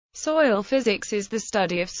Soil physics is the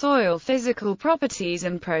study of soil physical properties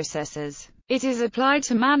and processes. It is applied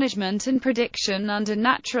to management and prediction under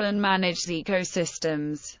natural and managed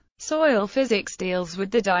ecosystems. Soil physics deals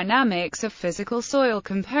with the dynamics of physical soil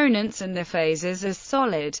components and their phases as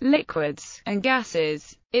solid, liquids, and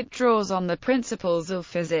gases. It draws on the principles of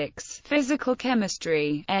physics, physical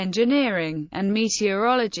chemistry, engineering, and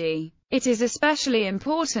meteorology. It is especially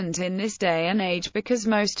important in this day and age because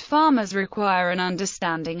most farmers require an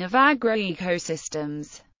understanding of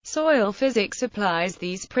agro-ecosystems. Soil physics applies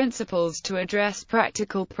these principles to address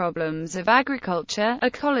practical problems of agriculture,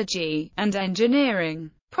 ecology, and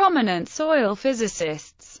engineering. Prominent soil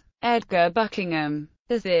physicists: Edgar Buckingham,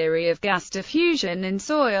 The Theory of Gas Diffusion in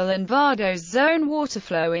Soil and Vardo's Zone Water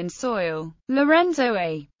Flow in Soil; Lorenzo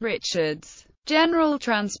A. Richards, General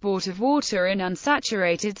Transport of Water in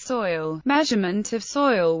Unsaturated Soil, Measurement of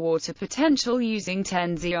Soil Water Potential using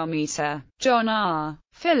Tensiometer; John R.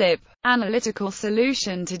 Phillip, Analytical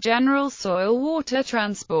Solution to General Soil Water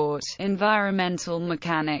Transport, Environmental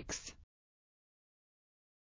Mechanics.